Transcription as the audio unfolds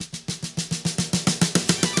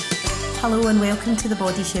Hello and welcome to the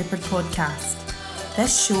Body Shepherd podcast.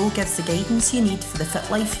 This show gives the guidance you need for the fit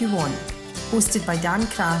life you want. Hosted by Dan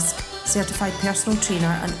Krask, certified personal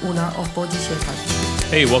trainer and owner of Body Shepherd.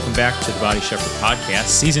 Hey, welcome back to the Body Shepherd podcast,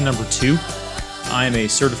 season number 2. I am a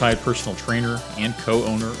certified personal trainer and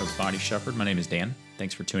co-owner of Body Shepherd. My name is Dan.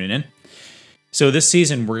 Thanks for tuning in. So this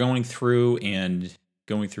season, we're going through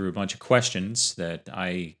a bunch of questions that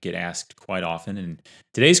I get asked quite often. And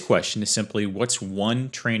today's question is simply, what's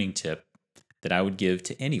one training tip that I would give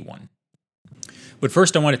to anyone? But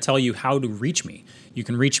first, I want to tell you how to reach me. You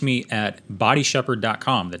can reach me at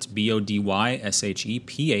bodyshepherd.com. That's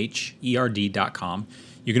BODYSHEPHERD.com.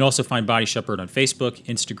 You can also find Body Shepherd on Facebook,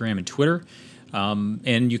 Instagram, and Twitter.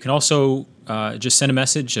 And you can also just send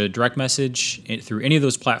a direct message through any of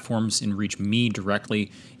those platforms and reach me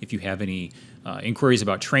directly if you have any inquiries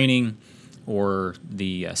about training or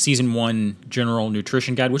the Season 1 General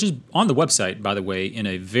Nutrition Guide, which is on the website, by the way, in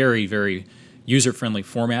a very, very user-friendly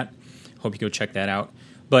format. Hope you go check that out.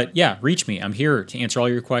 But yeah, reach me. I'm here to answer all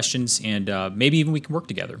your questions, and maybe even we can work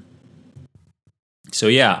together. So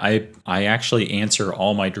yeah, I actually answer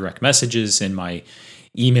all my direct messages and my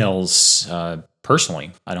emails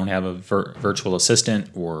personally. I don't have a virtual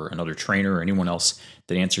assistant or another trainer or anyone else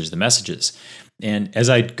that answers the messages. And as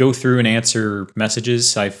I go through and answer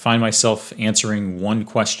messages, I find myself answering one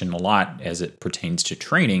question a lot as it pertains to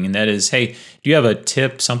training, and that is, hey, do you have a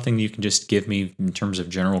tip, something you can just give me in terms of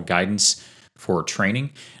general guidance for training?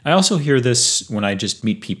 I also hear this when I just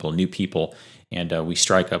meet people, new people, and we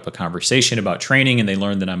strike up a conversation about training, and they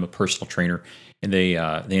learn that I'm a personal trainer, and they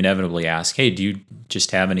inevitably ask, hey, do you just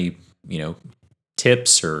have any,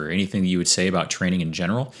 tips or anything that you would say about training in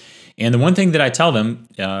general? And the one thing that I tell them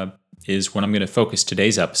is what I'm going to focus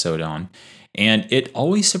today's episode on, and it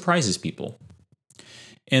always surprises people.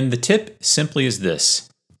 And the tip simply is this: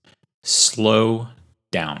 slow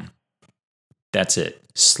down. That's it.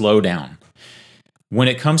 Slow down. When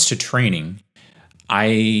it comes to training,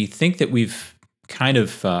 I think that we've kind of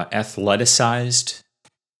athleticized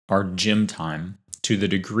our gym time to the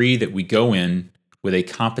degree that we go in with a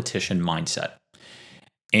competition mindset.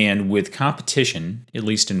 And with competition, at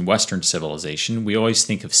least in Western civilization, we always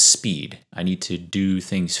think of speed. I need to do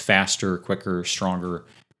things faster, quicker, stronger.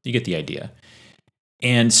 You get the idea.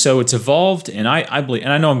 And so it's evolved, and I believe,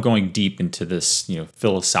 and I know I'm going deep into this,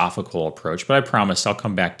 philosophical approach, but I promise I'll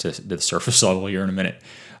come back to the surface level here in a minute.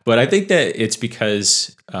 But I think that it's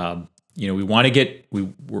because, we want to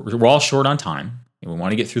we're all short on time, and we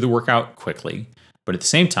want to get through the workout quickly. But at the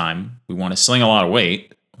same time, we want to sling a lot of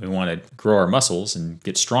weight. We want to grow our muscles and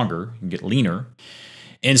get stronger and get leaner.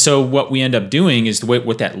 And so what we end up doing is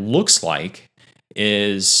what that looks like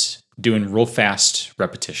is doing real fast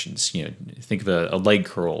repetitions. Think of a leg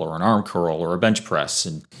curl or an arm curl or a bench press,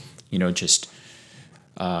 and just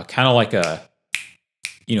kind of like a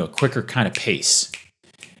quicker kind of pace.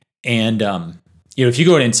 And if you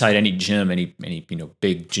go inside any gym, any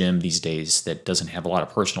big gym these days that doesn't have a lot of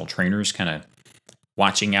personal trainers kind of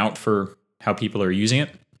watching out for how people are using it,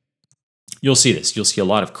 you'll see this. You'll see a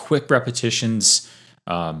lot of quick repetitions.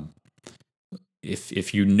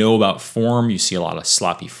 If you know about form, you see a lot of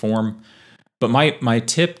sloppy form. But my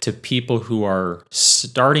tip to people who are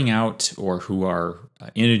starting out or who are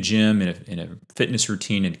in a gym, in a fitness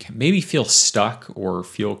routine, and maybe feel stuck or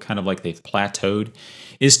feel kind of like they've plateaued,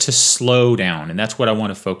 is to slow down. And that's what I want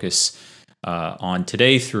to focus on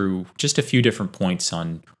today through just a few different points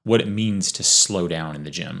on what it means to slow down in the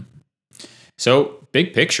gym. So,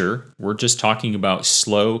 big picture, we're just talking about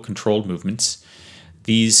slow, controlled movements.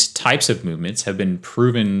 These types of movements have been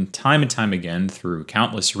proven time and time again through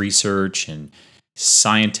countless research and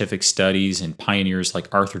scientific studies and pioneers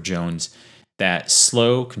like Arthur Jones that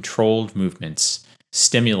slow, controlled movements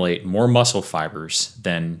stimulate more muscle fibers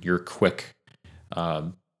than your quick,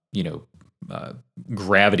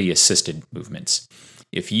 gravity-assisted movements.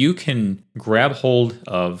 If you can grab hold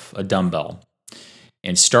of a dumbbell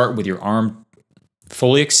and start with your arm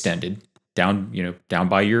fully extended down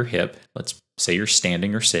by your hip, let's say you're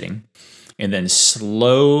standing or sitting, and then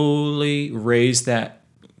slowly raise that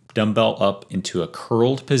dumbbell up into a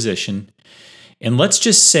curled position. And let's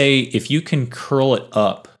just say if you can curl it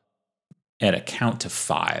up at a count to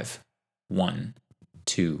 5, 1,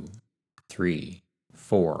 2, 3,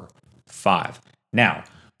 4, 5. Now,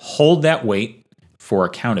 hold that weight for a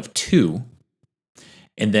count of 2,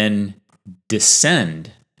 and then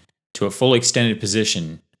descend to a fully extended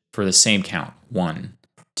position for the same count. 1,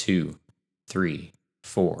 2, 3,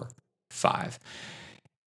 4, 5.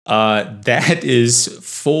 That is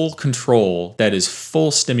full control. That is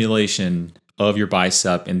full stimulation of your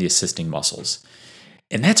bicep and the assisting muscles.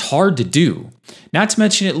 And that's hard to do. Not to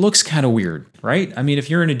mention it looks kind of weird, right? I mean, if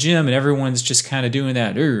you're in a gym and everyone's just kind of doing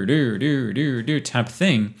that do type of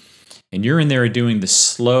thing, and you're in there doing the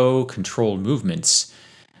slow, controlled movements,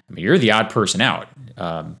 I mean, you're the odd person out.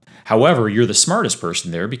 However, you're the smartest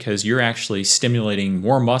person there because you're actually stimulating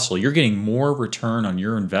more muscle. You're getting more return on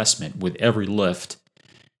your investment with every lift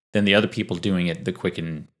than the other people doing it the quick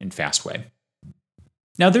and fast way.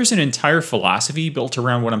 Now, there's an entire philosophy built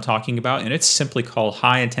around what I'm talking about, and it's simply called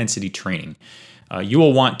high-intensity training. You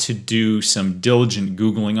will want to do some diligent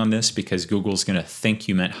Googling on this because Google's going to think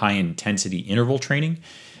you meant high-intensity interval training.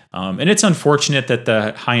 And it's unfortunate that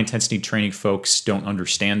the high-intensity training folks don't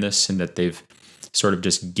understand this and that they've sort of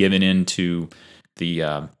just given in to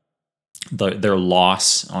their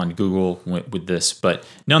loss on Google with this. But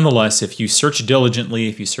nonetheless, if you search diligently,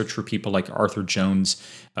 if you search for people like Arthur Jones,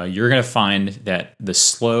 you're going to find that the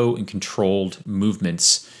slow and controlled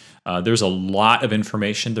movements, there's a lot of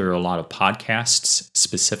information. There are a lot of podcasts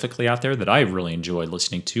specifically out there that I really enjoy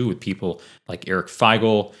listening to with people like Eric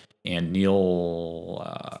Feigl and Neil,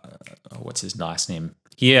 what's his last name?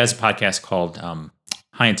 He has a podcast called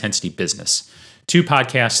High Intensity Business. Two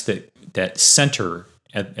podcasts that center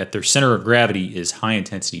at their center of gravity is high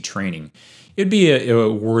intensity training. It'd be a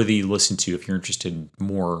worthy listen to if you're interested in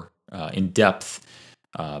more in depth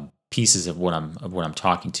pieces of what I'm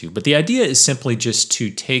talking to. But the idea is simply just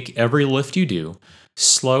to take every lift you do,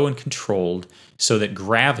 slow and controlled, so that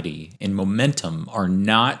gravity and momentum are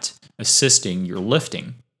not assisting your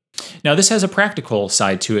lifting. Now, this has a practical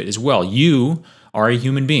side to it as well. You are a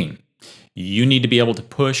human being. You need to be able to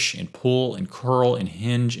push and pull and curl and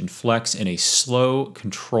hinge and flex in a slow,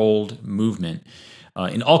 controlled movement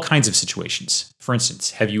in all kinds of situations. For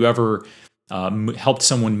instance, have you ever helped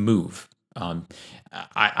someone move?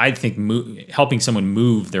 I think helping someone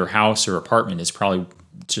move their house or apartment is probably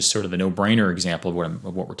just sort of a no-brainer example of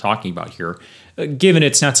what we're talking about here. Given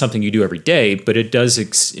it's not something you do every day, but it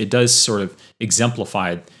does sort of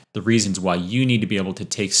exemplify the reasons why you need to be able to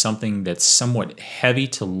take something that's somewhat heavy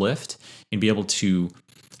to lift and be able to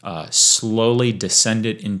slowly descend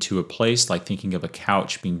it into a place, like thinking of a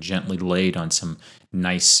couch being gently laid on some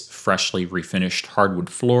nice, freshly refinished hardwood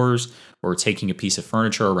floors, or taking a piece of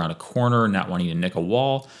furniture around a corner and not wanting to nick a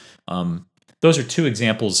wall. Those are two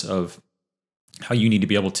examples of how you need to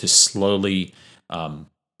be able to slowly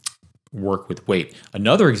work with weight.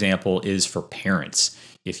 Another example is for parents.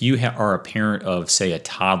 If you are a parent of, say, a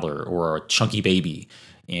toddler or a chunky baby,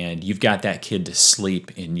 and you've got that kid to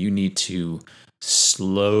sleep and you need to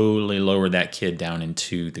slowly lower that kid down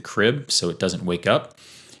into the crib so it doesn't wake up,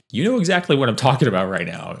 you know exactly what I'm talking about right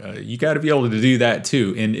now. You got to be able to do that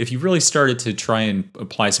too. And if you really started to try and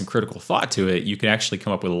apply some critical thought to it, you can actually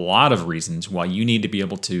come up with a lot of reasons why you need to be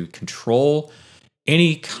able to control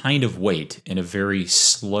any kind of weight in a very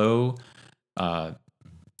slow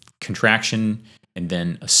contraction and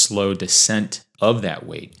then a slow descent of that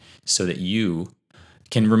weight so that you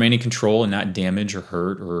can remain in control and not damage or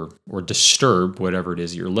hurt or disturb whatever it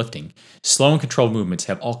is you're lifting. Slow and controlled movements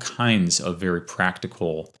have all kinds of very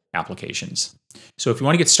practical applications. So if you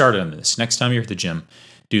want to get started on this, next time you're at the gym,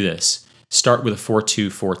 do this. Start with a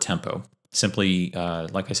 4-2-4 tempo. Simply,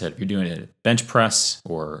 like I said, if you're doing a bench press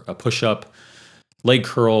or a push-up, leg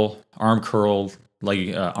curl,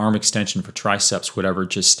 leg arm extension for triceps, whatever,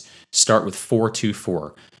 just start with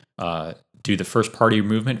 4-2-4. Do the first part of your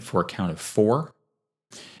movement for a count of 4.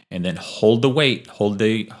 And then hold the weight, hold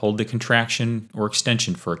the contraction or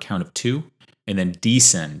extension for a count of 2, and then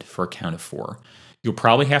descend for a count of 4. You'll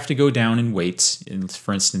probably have to go down in weights.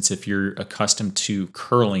 For instance, if you're accustomed to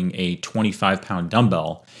curling a 25-pound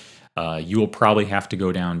dumbbell, you will probably have to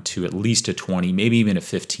go down to at least a 20, maybe even a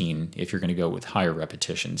 15 if you're going to go with higher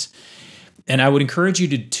repetitions. And I would encourage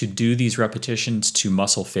you to do these repetitions to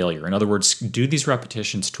muscle failure. In other words, do these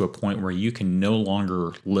repetitions to a point where you can no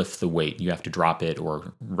longer lift the weight. You have to drop it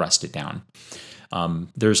or rest it down.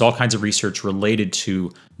 There's all kinds of research related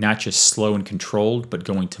to not just slow and controlled, but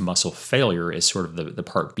going to muscle failure as sort of the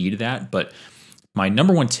part B to that. But my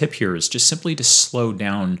number one tip here is just simply to slow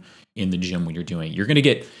down in the gym when you're doing it. You're going to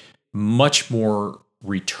get much more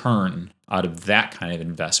return out of that kind of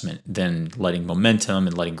investment than letting momentum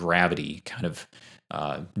and letting gravity kind of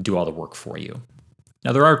do all the work for you.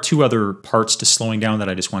 Now, there are two other parts to slowing down that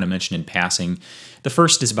I just want to mention in passing. The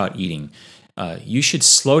first is about eating. You should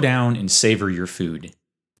slow down and savor your food.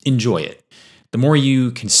 Enjoy it. The more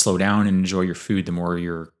you can slow down and enjoy your food, the more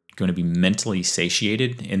you're going to be mentally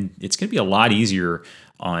satiated, and it's going to be a lot easier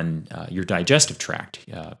on your digestive tract.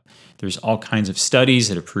 There's all kinds of studies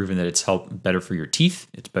that have proven that it's better for your teeth.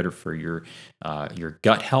 It's better for your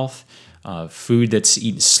gut health. Food that's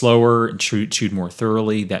eaten slower and chewed more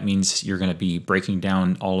thoroughly, that means you're going to be breaking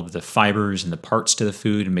down all of the fibers and the parts to the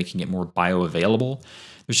food and making it more bioavailable.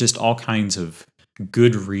 There's just all kinds of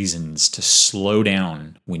good reasons to slow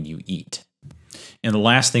down when you eat. And the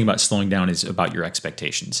last thing about slowing down is about your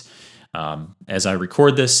expectations. As I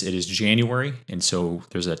record this, it is January, and so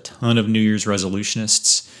there's a ton of New Year's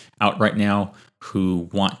resolutionists out right now who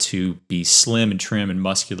want to be slim and trim and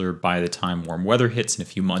muscular by the time warm weather hits in a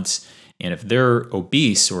few months. And if they're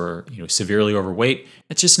obese or severely overweight,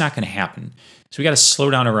 it's just not going to happen. So we got to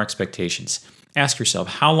slow down our expectations. Ask yourself,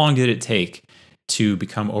 how long did it take to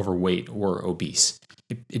become overweight or obese?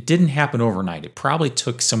 It didn't happen overnight. It probably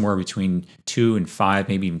took somewhere between 2 and 5,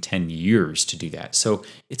 maybe even 10 years to do that. So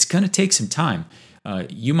it's going to take some time.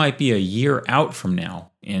 You might be a year out from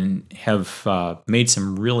now and have made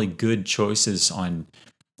some really good choices on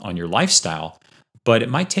your lifestyle, but it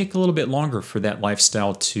might take a little bit longer for that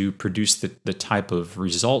lifestyle to produce the type of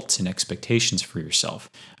results and expectations for yourself.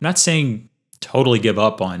 I'm not saying totally give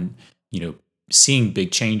up on, seeing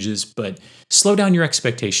big changes, but slow down your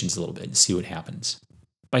expectations a little bit and see what happens.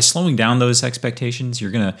 By slowing down those expectations, you're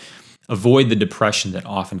going to avoid the depression that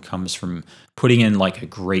often comes from putting in like a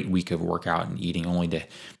great week of workout and eating only to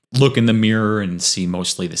look in the mirror and see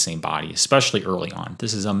mostly the same body, especially early on.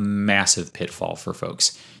 This is a massive pitfall for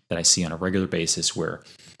folks that I see on a regular basis where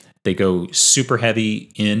they go super heavy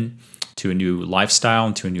in to a new lifestyle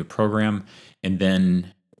and to a new program. And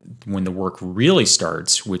then when the work really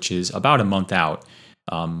starts, which is about a month out,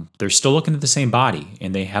 they're still looking at the same body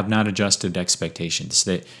and they have not adjusted expectations.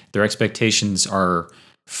 Their expectations are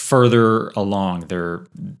further along. They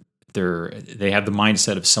have the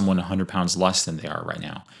mindset of someone 100 pounds less than they are right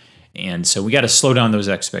now. And so we got to slow down those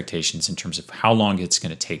expectations in terms of how long it's going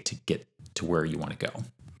to take to get to where you want to go.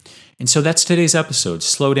 And so that's today's episode.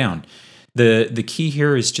 Slow down. The key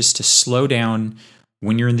here is just to slow down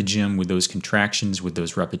when you're in the gym with those contractions, with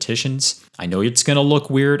those repetitions. I know it's going to look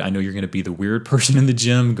weird. I know you're going to be the weird person in the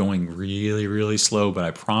gym going really, really slow, but I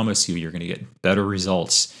promise you, you're going to get better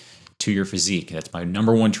results to your physique. That's my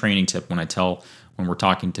number one training tip when I'm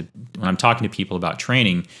talking to people about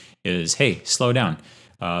training is, hey, slow down.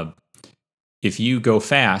 If you go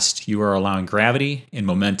fast, you are allowing gravity and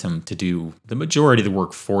momentum to do the majority of the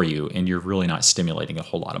work for you, and you're really not stimulating a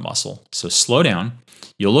whole lot of muscle. So slow down.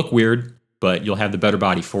 You'll look weird, but you'll have the better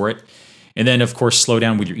body for it. And then, of course, slow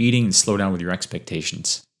down with your eating and slow down with your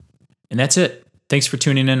expectations. And that's it. Thanks for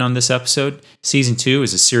tuning in on this episode. Season 2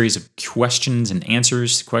 is a series of questions and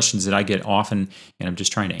answers, questions that I get often, and I'm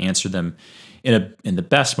just trying to answer them in the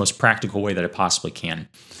best, most practical way that I possibly can.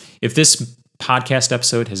 If this podcast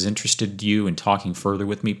episode has interested you in talking further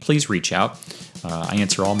with me, please reach out. I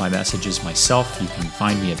answer all my messages myself. You can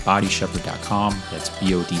find me at bodyshepherd.com. That's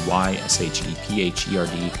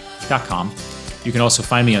BODYSHEPHERD.com. You can also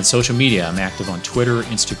find me on social media. I'm active on Twitter,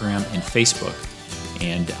 Instagram, and Facebook.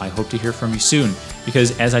 And I hope to hear from you soon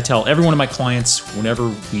because, as I tell every one of my clients,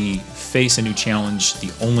 whenever we face a new challenge,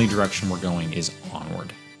 the only direction we're going is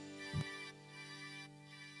onward.